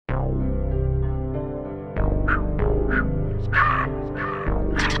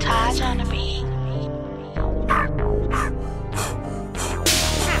On the beat.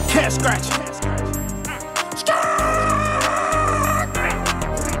 Cat scratch.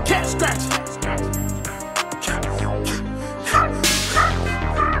 Cat scratch.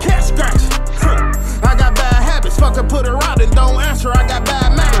 Cat scratch. I got bad habits. Fucker put her out and don't answer. I got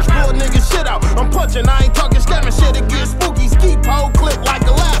bad manners. Pull nigga shit out. I'm punching. I ain't talking scamming shit. It gets spooky. Ski pole clip like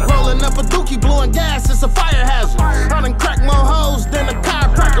a ladder. Rolling up a dookie, blowing gas. It's a fire hazard. I done crack more hoes than a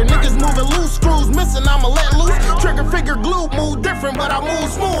chiropractor. Niggas moving loose, screws missing. I'ma let loose. Trigger finger glue, move different, but I move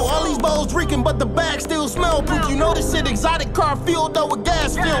smooth. All these bows reeking, but the bag still smell proof. You know this shit exotic car filled up with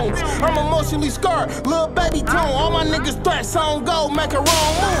gas fumes. I'm emotionally scarred, little baby tone. All my niggas threats on go, make a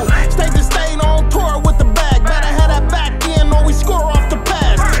wrong move. State to state on tour with the bag. Better have that back end or we score off the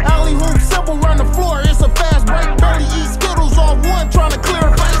pass. Alley hoop simple, run the floor. It's a fast break. Barely eat Skittles off one, trying to clear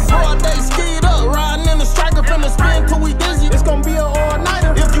a face. Broad day skied up, riding in the striker, finna spin till we dizzy. It's gonna be an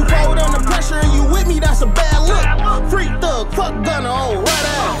all-nighter. If you fold under pressure and you with me, that's a bad look. Free thug, fuck gunner, on right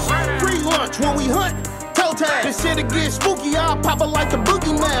ass. Free lunch when we hunt, toe tag. This shit'll get spooky, I'll pop it like the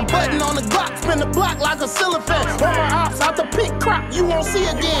boogeyman. Button on the Glock, spin the block like a cellophane. All my ops out the pit crop, you won't see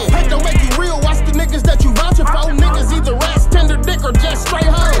again. Hate to make you real, watch the niggas that you vouching for. Niggas either rats, tender dick, or just straight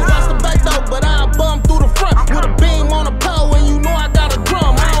hoes. Watch the back though, but I bum through the front with a beam on a pole, and you know I got a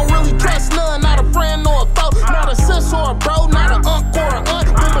drum. I don't really trust none, not a friend nor a foe, not a sis or a bro, not an unc or an aunt.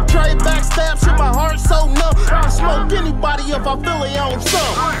 Been betrayed, backstab, shit my heart so numb. I'll smoke anybody if I feel it on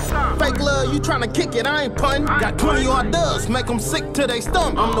some. Fake love, you tryna kick it, I ain't puntin'. Got 20 hard dubs, make them sick to they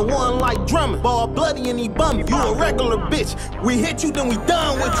stomach. I'm the one like drumming, ball bloody and he bummin'. You a regular bitch, we hit you then we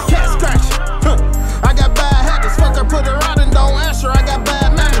done with you. Cat scratch. I got bad habits, fuck her, put her out and don't answer. I got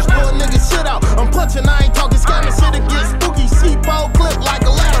bad manners, pull nigga shit out. I'm punching, I ain't talking scamming shit. It gets spooky, ski pole clip like a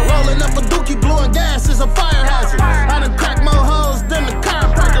ladder. Rolling up a dookie, blowing gas is a fire hazard. I done crack more hoes than the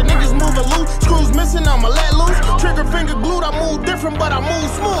chiropractor. Niggas moving loose, screws missing, I'ma let loose. Trigger finger glued, I move different, but I move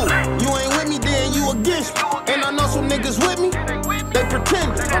smooth. You ain't with me, then you against me. And I know some niggas with me, they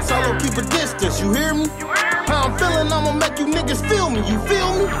pretending. I'm solo, keep a distance, you hear me? How I'm feeling, I'ma make you niggas feel me, you feel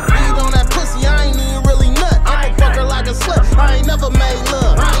me? Eat on that pussy, I ain't even really nut. I'ma fuck her like a slut, I ain't never made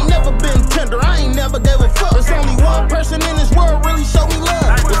love. I ain't never been tender, I ain't never gave a fuck. There's only one person in this world really show me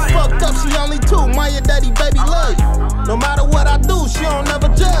love. It's fucked up, she only two, Maya daddy baby love you. No matter what I do, she don't never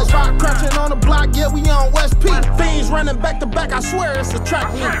judge. Rock crashing on the block, yeah we on West P. Fiends running back to back, I swear it's a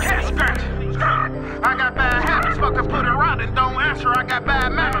track meet. I got bad habits, fucker put her out and don't answer. I got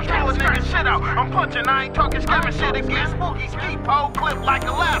bad manners, pull a nigga shit out. I'm punching, I ain't talking scamming shit. It gets spooky, ski pole clip like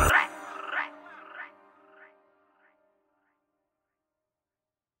a ladder.